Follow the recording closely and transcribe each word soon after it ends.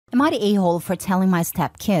Am I the a-hole for telling my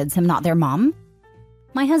stepkids I'm not their mom?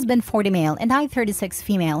 My husband, 40 male, and I, 36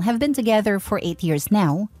 female, have been together for 8 years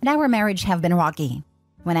now, and our marriage have been rocky.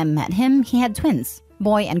 When I met him, he had twins,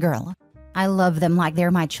 boy and girl. I love them like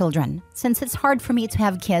they're my children, since it's hard for me to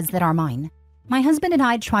have kids that are mine. My husband and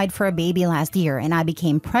I tried for a baby last year, and I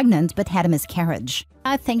became pregnant but had a miscarriage.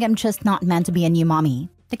 I think I'm just not meant to be a new mommy.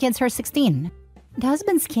 The kids are 16. The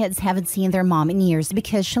husband's kids haven't seen their mom in years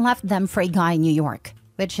because she left them for a guy in New York,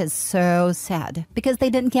 which is so sad because they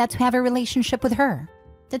didn't get to have a relationship with her.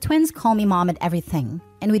 The twins call me mom at everything,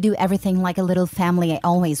 and we do everything like a little family I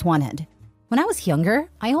always wanted. When I was younger,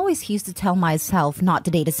 I always used to tell myself not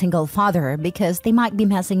to date a single father because they might be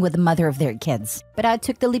messing with the mother of their kids, but I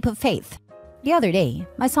took the leap of faith. The other day,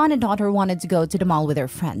 my son and daughter wanted to go to the mall with their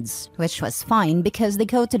friends, which was fine because they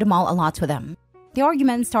go to the mall a lot with them. The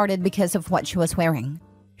argument started because of what she was wearing.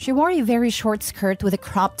 She wore a very short skirt with a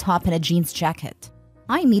crop top and a jeans jacket.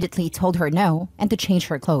 I immediately told her no and to change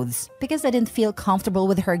her clothes because I didn't feel comfortable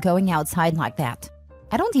with her going outside like that.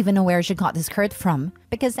 I don't even know where she got the skirt from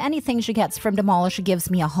because anything she gets from the mall she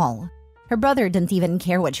gives me a haul. Her brother didn't even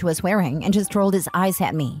care what she was wearing and just rolled his eyes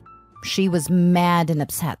at me. She was mad and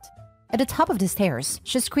upset. At the top of the stairs,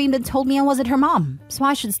 she screamed and told me I wasn't her mom, so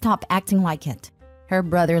I should stop acting like it. Her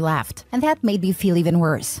brother laughed, and that made me feel even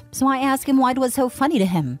worse, so I asked him why it was so funny to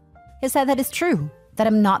him. He said that it's true, that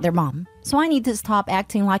I'm not their mom, so I need to stop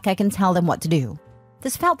acting like I can tell them what to do.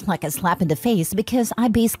 This felt like a slap in the face because I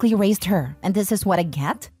basically raised her, and this is what I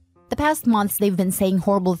get? The past months they've been saying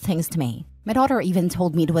horrible things to me. My daughter even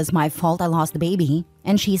told me it was my fault I lost the baby,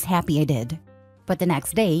 and she's happy I did. But the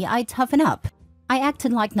next day, I toughened up. I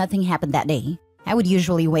acted like nothing happened that day. I would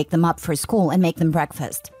usually wake them up for school and make them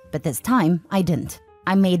breakfast, but this time, I didn't.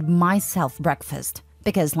 I made myself breakfast,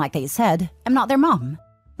 because like they said, I'm not their mom.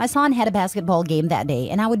 My son had a basketball game that day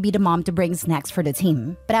and I would be the mom to bring snacks for the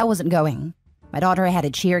team, but I wasn't going. My daughter had a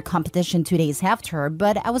cheer competition 2 days after,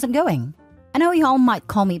 but I wasn't going. I know y'all might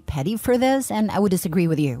call me petty for this and I would disagree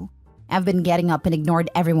with you. I've been getting up and ignored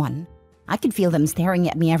everyone. I could feel them staring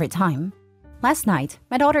at me every time. Last night,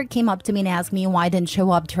 my daughter came up to me and asked me why I didn't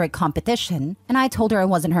show up to her competition, and I told her I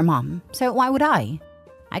wasn't her mom, so why would I?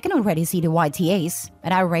 I can already see the YTAs,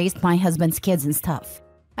 and I raised my husband's kids and stuff.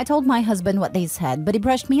 I told my husband what they said, but he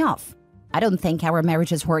brushed me off. I don't think our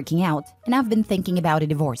marriage is working out, and I've been thinking about a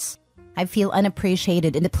divorce. I feel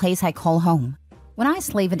unappreciated in the place I call home. When I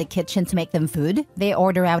slave in the kitchen to make them food, they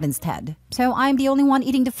order out instead, so I'm the only one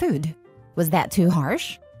eating the food. Was that too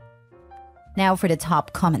harsh? Now for the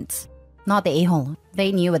top comments. Not the a-hole.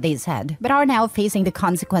 They knew what they said, but are now facing the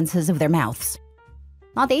consequences of their mouths.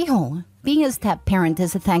 Not the a-hole. Being a step-parent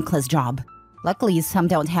is a thankless job. Luckily, some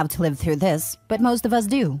don't have to live through this, but most of us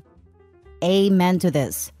do. Amen to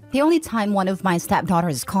this. The only time one of my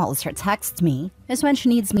stepdaughters calls or texts me is when she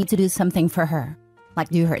needs me to do something for her. Like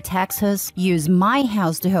do her taxes, use my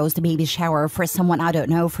house to host a baby shower for someone I don't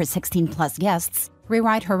know for 16 plus guests,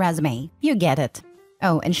 rewrite her resume. You get it.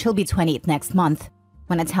 Oh, and she'll be 28 next month.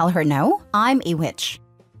 When I tell her no, I'm a witch.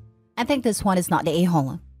 I think this one is not the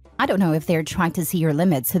a-hole. I don't know if they're trying to see your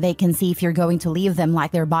limits so they can see if you're going to leave them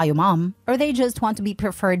like their bio mom, or they just want to be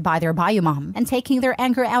preferred by their bio mom and taking their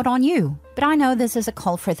anger out on you. But I know this is a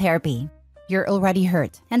call for therapy. You're already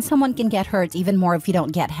hurt, and someone can get hurt even more if you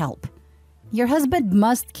don't get help. Your husband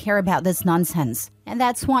must care about this nonsense, and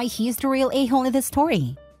that's why he's the real a-hole in this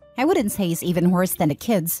story. I wouldn't say he's even worse than the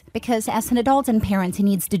kids, because as an adult and parent he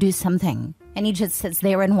needs to do something, and he just sits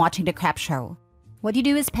there and watching the crap show. What you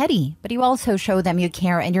do is petty, but you also show them you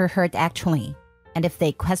care and you're hurt actually. And if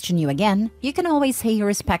they question you again, you can always say you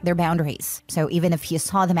respect their boundaries. So even if you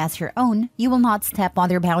saw them as your own, you will not step on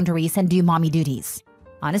their boundaries and do mommy duties.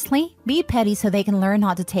 Honestly, be petty so they can learn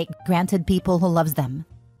not to take granted people who loves them.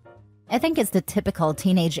 I think it's the typical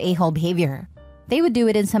teenage a-hole behavior. They would do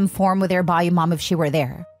it in some form with their bio mom if she were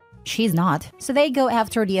there. She's not, so they go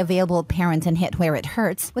after the available parent and hit where it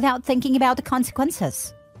hurts without thinking about the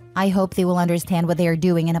consequences. I hope they will understand what they are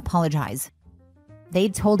doing and apologize. They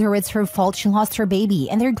told her it's her fault she lost her baby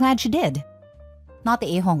and they're glad she did. Not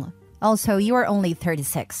the a-hole. Also, you are only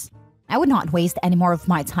 36. I would not waste any more of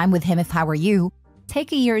my time with him if I were you.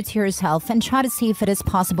 Take a year to yourself and try to see if it is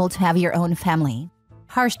possible to have your own family.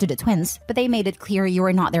 Harsh to the twins, but they made it clear you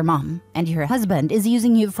are not their mom, and your husband is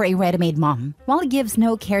using you for a ready-made mom, while he gives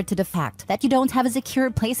no care to the fact that you don't have a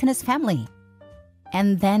secure place in his family.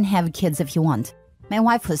 And then have kids if you want. My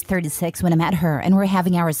wife was 36 when I met her, and we're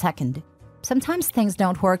having our second. Sometimes things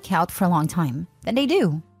don't work out for a long time, then they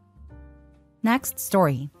do. Next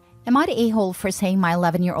story. Am I the a-hole for saying my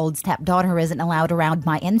 11-year-old stepdaughter isn't allowed around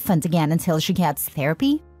my infant again until she gets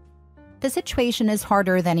therapy? The situation is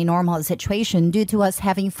harder than a normal situation due to us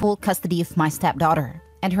having full custody of my stepdaughter,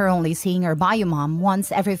 and her only seeing her bio mom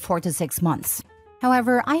once every 4 to 6 months.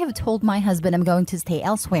 However, I have told my husband I'm going to stay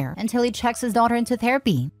elsewhere until he checks his daughter into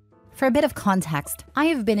therapy. For a bit of context, I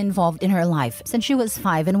have been involved in her life since she was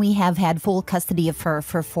 5 and we have had full custody of her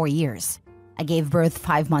for 4 years. I gave birth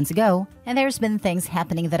 5 months ago, and there's been things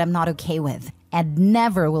happening that I'm not okay with, and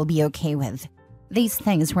never will be okay with. These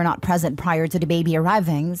things were not present prior to the baby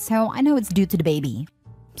arriving, so I know it's due to the baby.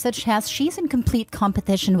 Such as she's in complete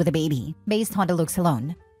competition with the baby, based on the looks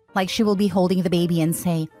alone. Like she will be holding the baby and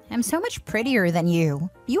say, "I'm so much prettier than you.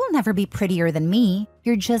 You will never be prettier than me.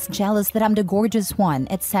 You're just jealous that I'm the gorgeous one,"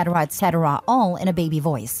 etc., all in a baby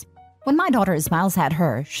voice. When my daughter smiles at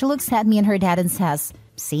her, she looks at me and her dad and says,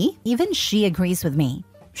 "See, even she agrees with me.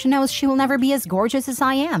 She knows she will never be as gorgeous as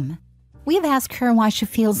I am." We've asked her why she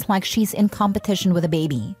feels like she's in competition with a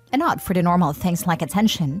baby, and not for the normal things like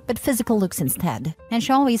attention, but physical looks instead. And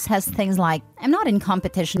she always says things like, "I'm not in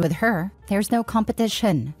competition with her. There's no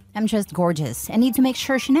competition. I'm just gorgeous and need to make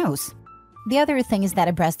sure she knows." The other thing is that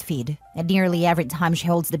I breastfeed, and nearly every time she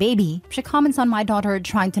holds the baby, she comments on my daughter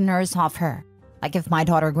trying to nurse off her. Like if my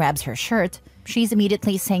daughter grabs her shirt, she's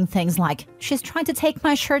immediately saying things like, "She's trying to take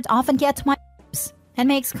my shirt off and get to my boobs," and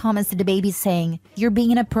makes comments to the baby saying, "You're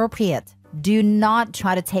being inappropriate. Do not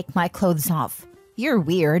try to take my clothes off. You're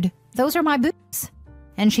weird. Those are my boobs."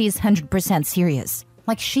 And she's 100% serious.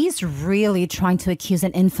 Like she's really trying to accuse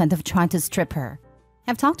an infant of trying to strip her.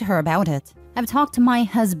 I've talked to her about it. I've talked to my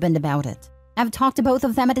husband about it. I've talked to both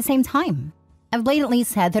of them at the same time. I've blatantly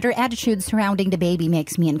said that her attitude surrounding the baby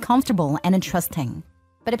makes me uncomfortable and untrusting.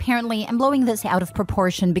 But apparently, I'm blowing this out of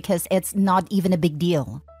proportion because it's not even a big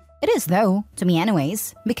deal. It is though, to me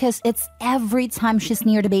anyways, because it's every time she's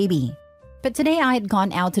near the baby. But today I had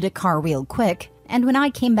gone out to the car real quick, and when I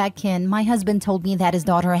came back in, my husband told me that his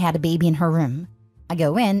daughter had a baby in her room. I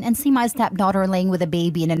go in and see my stepdaughter laying with a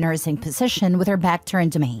baby in a nursing position with her back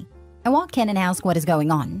turned to me. I walk in and ask what is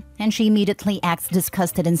going on, and she immediately acts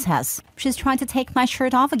disgusted and says, "She's trying to take my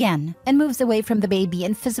shirt off again," and moves away from the baby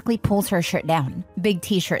and physically pulls her shirt down, big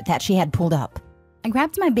t-shirt that she had pulled up. I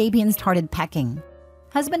grabbed my baby and started packing.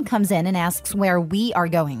 Husband comes in and asks where we are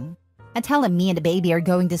going. I tell him me and the baby are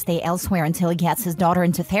going to stay elsewhere until he gets his daughter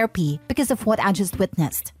into therapy because of what I just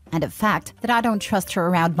witnessed, and the fact that I don't trust her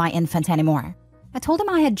around my infant anymore. I told him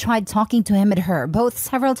I had tried talking to him and her both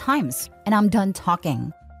several times, and I'm done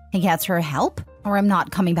talking. He gets her help, or I'm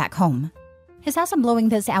not coming back home. He says I'm blowing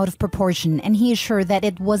this out of proportion, and he is sure that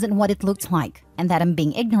it wasn't what it looked like, and that I'm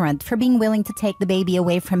being ignorant for being willing to take the baby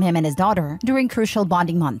away from him and his daughter during crucial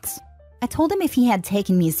bonding months. I told him if he had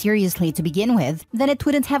taken me seriously to begin with, then it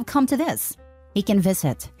wouldn't have come to this. He can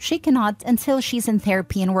visit. She cannot until she's in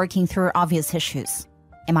therapy and working through her obvious issues.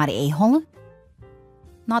 Am I the a-hole?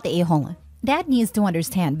 Not the a-hole. Dad needs to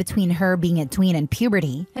understand between her being a tween and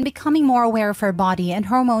puberty and becoming more aware of her body and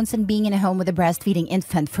hormones and being in a home with a breastfeeding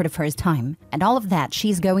infant for the first time. And all of that,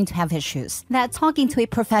 she's going to have issues that talking to a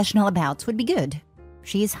professional about would be good.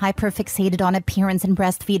 She's hyperfixated on appearance and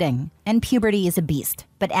breastfeeding, and puberty is a beast.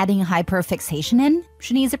 But adding hyperfixation in,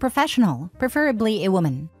 she needs a professional, preferably a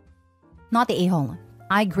woman. Not the a-hole.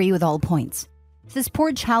 I agree with all points. This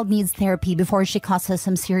poor child needs therapy before she causes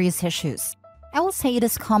some serious issues. I will say it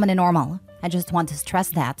is common and normal. I just want to stress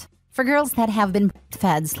that. For girls that have been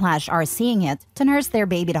fed/are seeing it, to nurse their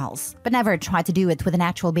baby dolls, but never try to do it with an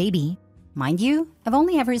actual baby. Mind you, I've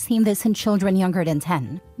only ever seen this in children younger than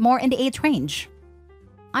 10, more in the age range.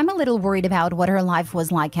 I'm a little worried about what her life was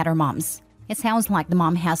like at her mom's. It sounds like the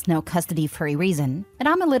mom has no custody for a reason, and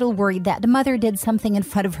I'm a little worried that the mother did something in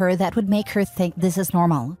front of her that would make her think this is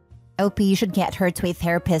normal. OP should get her to a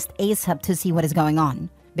therapist ASAP to see what is going on,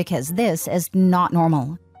 because this is not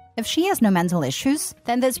normal. If she has no mental issues,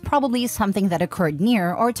 then this probably is something that occurred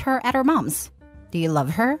near or to her at her mom's. Do you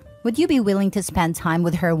love her? Would you be willing to spend time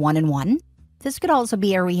with her one-on-one? This could also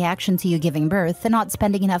be a reaction to you giving birth and not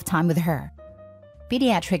spending enough time with her.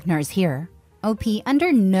 Pediatric nurse here. OP,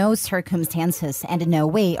 under no circumstances and in no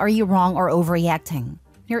way are you wrong or overreacting.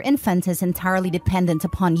 Your infant is entirely dependent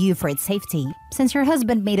upon you for its safety, since your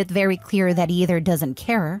husband made it very clear that he either doesn't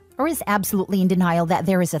care or is absolutely in denial that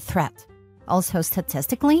there is a threat. Also,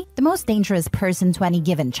 statistically, the most dangerous person to any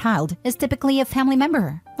given child is typically a family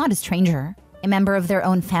member, not a stranger, a member of their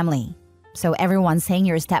own family. So everyone saying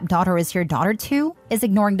your stepdaughter is your daughter too is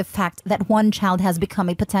ignoring the fact that one child has become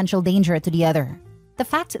a potential danger to the other. The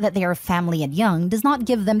fact that they are family and young does not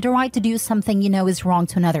give them the right to do something you know is wrong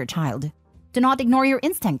to another child. Do not ignore your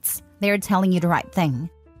instincts. They are telling you the right thing.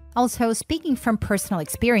 Also, speaking from personal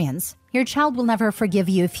experience, your child will never forgive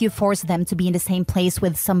you if you force them to be in the same place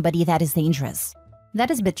with somebody that is dangerous.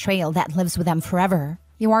 That is betrayal that lives with them forever.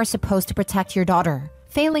 You are supposed to protect your daughter.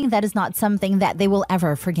 Failing that is not something that they will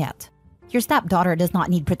ever forget. Your stepdaughter does not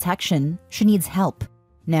need protection. She needs help.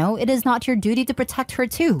 No, it is not your duty to protect her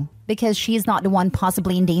too, because she is not the one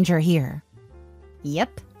possibly in danger here.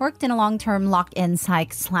 Yep, worked in a long-term locked-in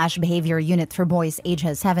psych/behavior unit for boys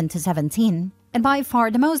ages 7 to 17. And by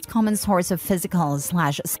far the most common source of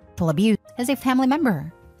physical/sexual abuse is a family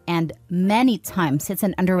member. And many times it's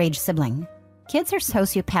an underage sibling. Kids are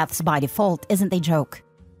sociopaths by default isn't a joke.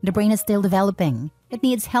 The brain is still developing. It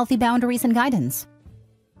needs healthy boundaries and guidance.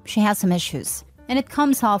 She has some issues, and it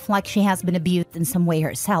comes off like she has been abused in some way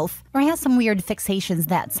herself, or has some weird fixations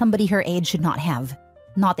that somebody her age should not have.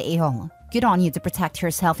 Not the a-hole. Good on you to protect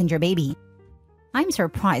yourself and your baby. I'm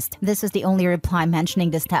surprised this is the only reply mentioning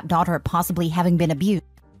the stepdaughter possibly having been abused.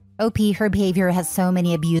 OP, her behavior has so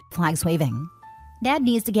many abuse flags waving. Dad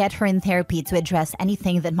needs to get her in therapy to address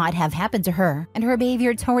anything that might have happened to her and her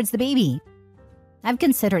behavior towards the baby. I've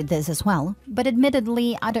considered this as well, but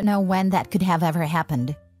admittedly, I don't know when that could have ever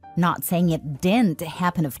happened. Not saying it didn't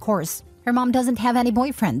happen, of course. Her mom doesn't have any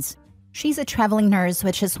boyfriends. She's a traveling nurse,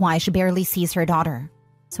 which is why she barely sees her daughter.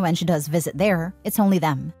 So when she does visit there, it's only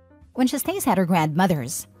them. When she stays at her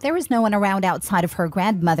grandmother's, there is no one around outside of her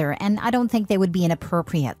grandmother, and I don't think they would be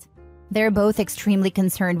inappropriate. They're both extremely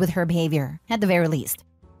concerned with her behavior, at the very least.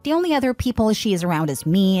 The only other people she is around is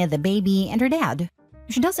me, the baby, and her dad.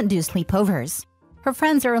 She doesn't do sleepovers. Her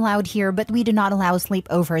friends are allowed here, but we do not allow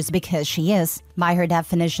sleepovers because she is, by her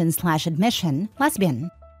definition/admission,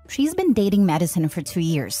 lesbian. She's been dating Madison for 2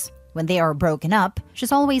 years. When they are broken up,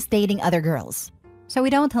 she's always dating other girls. So we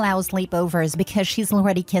don't allow sleepovers because she's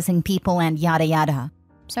already kissing people and yada yada.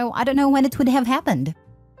 So I don't know when it would have happened.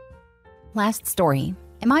 Last story.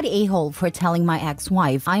 Am I the a-hole for telling my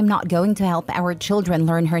ex-wife I'm not going to help our children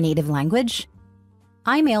learn her native language?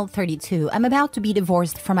 I'm male 32. I'm about to be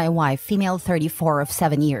divorced from my wife, female 34 of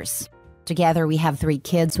 7 years. Together we have 3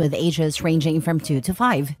 kids with ages ranging from 2 to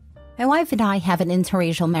 5. My wife and I have an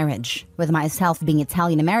interracial marriage, with myself being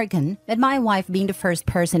Italian-American and my wife being the first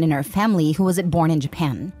person in her family who was born in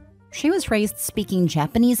Japan. She was raised speaking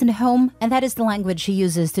Japanese in the home, and that is the language she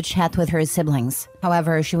uses to chat with her siblings.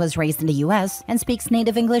 However, she was raised in the US and speaks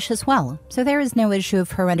native English as well, so there is no issue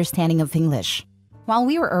of her understanding of English. While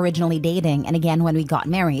we were originally dating, and again when we got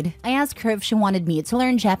married, I asked her if she wanted me to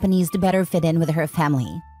learn Japanese to better fit in with her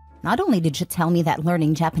family. Not only did she tell me that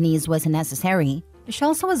learning Japanese wasn't necessary, she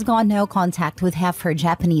also has gone no contact with half her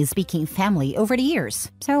Japanese-speaking family over the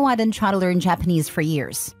years, so I didn't try to learn Japanese for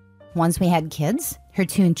years. Once we had kids, her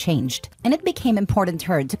tune changed, and it became important to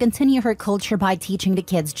her to continue her culture by teaching the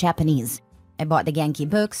kids Japanese. I bought the Genki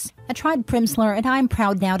books, I tried Primsler, and I'm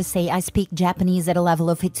proud now to say I speak Japanese at a level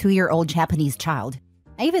of a 2-year-old Japanese child.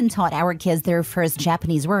 I even taught our kids their first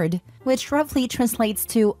Japanese word, which roughly translates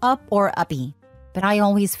to up or uppy. But I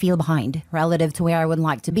always feel behind, relative to where I would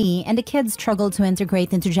like to be, and the kids struggle to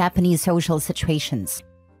integrate into Japanese social situations.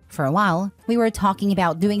 For a while, we were talking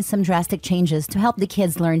about doing some drastic changes to help the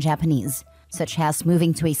kids learn Japanese, such as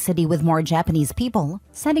moving to a city with more Japanese people,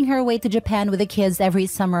 sending her away to Japan with the kids every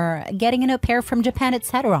summer, getting an au pair from Japan,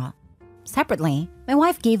 etc. Separately, my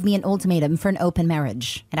wife gave me an ultimatum for an open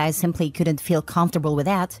marriage, and I simply couldn't feel comfortable with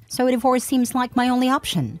that, so a divorce seems like my only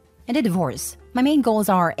option. In a divorce, my main goals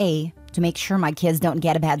are A, to make sure my kids don't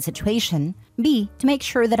get a bad situation, B, to make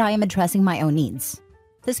sure that I am addressing my own needs.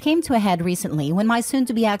 This came to a head recently when my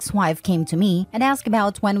soon-to-be ex-wife came to me and asked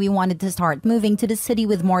about when we wanted to start moving to the city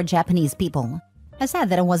with more Japanese people. I said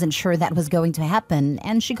that I wasn't sure that was going to happen,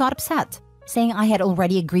 and she got upset, saying I had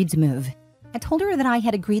already agreed to move. I told her that I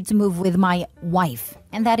had agreed to move with my wife,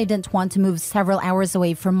 and that I didn't want to move several hours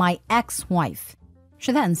away from my ex-wife.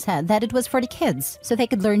 She then said that it was for the kids, so they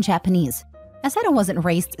could learn Japanese. I said I wasn't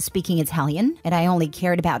raised speaking Italian, and I only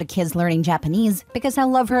cared about the kids learning Japanese because I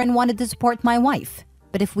love her and wanted to support my wife.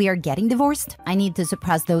 But if we are getting divorced, I need to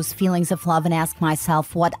suppress those feelings of love and ask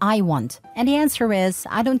myself what I want. And the answer is,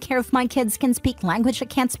 I don't care if my kids can speak language I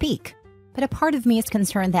can't speak. But a part of me is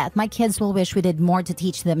concerned that my kids will wish we did more to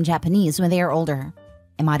teach them Japanese when they are older.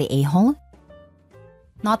 Am I the a-hole?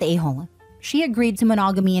 Not the a-hole. She agreed to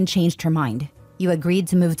monogamy and changed her mind. You agreed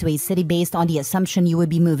to move to a city based on the assumption you would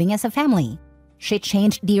be moving as a family. She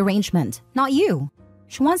changed the arrangement, not you.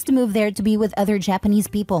 She wants to move there to be with other Japanese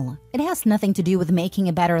people. It has nothing to do with making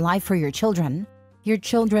a better life for your children. Your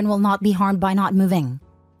children will not be harmed by not moving.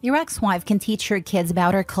 Your ex-wife can teach your kids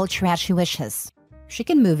about her culture as she wishes. She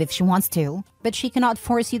can move if she wants to, but she cannot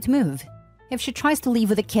force you to move. If she tries to leave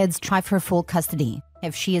with the kids, try for full custody.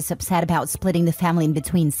 If she is upset about splitting the family in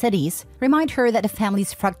between cities, remind her that the family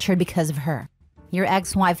is fractured because of her. Your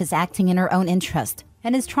ex-wife is acting in her own interest.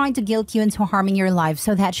 and is trying to guilt you into harming your life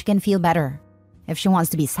so that she can feel better. If she wants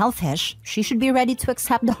to be selfish, she should be ready to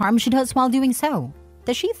accept the harm she does while doing so.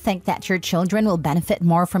 Does she think that your children will benefit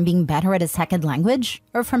more from being better at a second language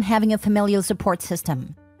or from having a familial support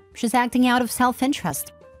system? She's acting out of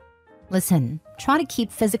self-interest. Listen, try to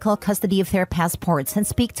keep physical custody of their passports and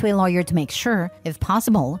speak to a lawyer to make sure, if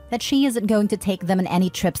possible, that she isn't going to take them on any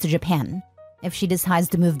trips to Japan. If she decides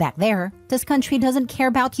to move back there, this country doesn't care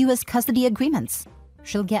about U.S. custody agreements.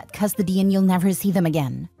 She'll get custody and you'll never see them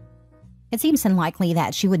again. It seems unlikely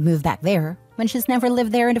that she would move back there when she's never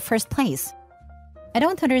lived there in the first place. I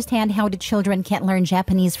don't understand how the children can't learn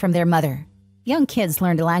Japanese from their mother. Young kids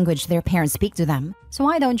learn the language their parents speak to them, so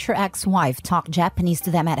why don't your ex-wife talk Japanese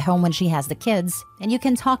to them at home when she has the kids, and you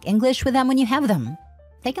can talk English with them when you have them?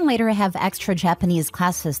 They can later have extra Japanese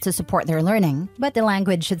classes to support their learning, but the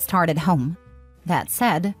language should start at home. That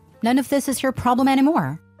said, none of this is your problem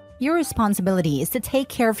anymore. Your responsibility is to take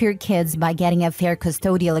care of your kids by getting a fair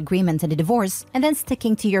custodial agreement and a divorce, and then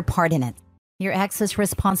sticking to your part in it. Your ex is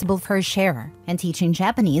responsible for her share, and teaching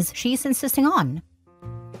Japanese she's insisting on.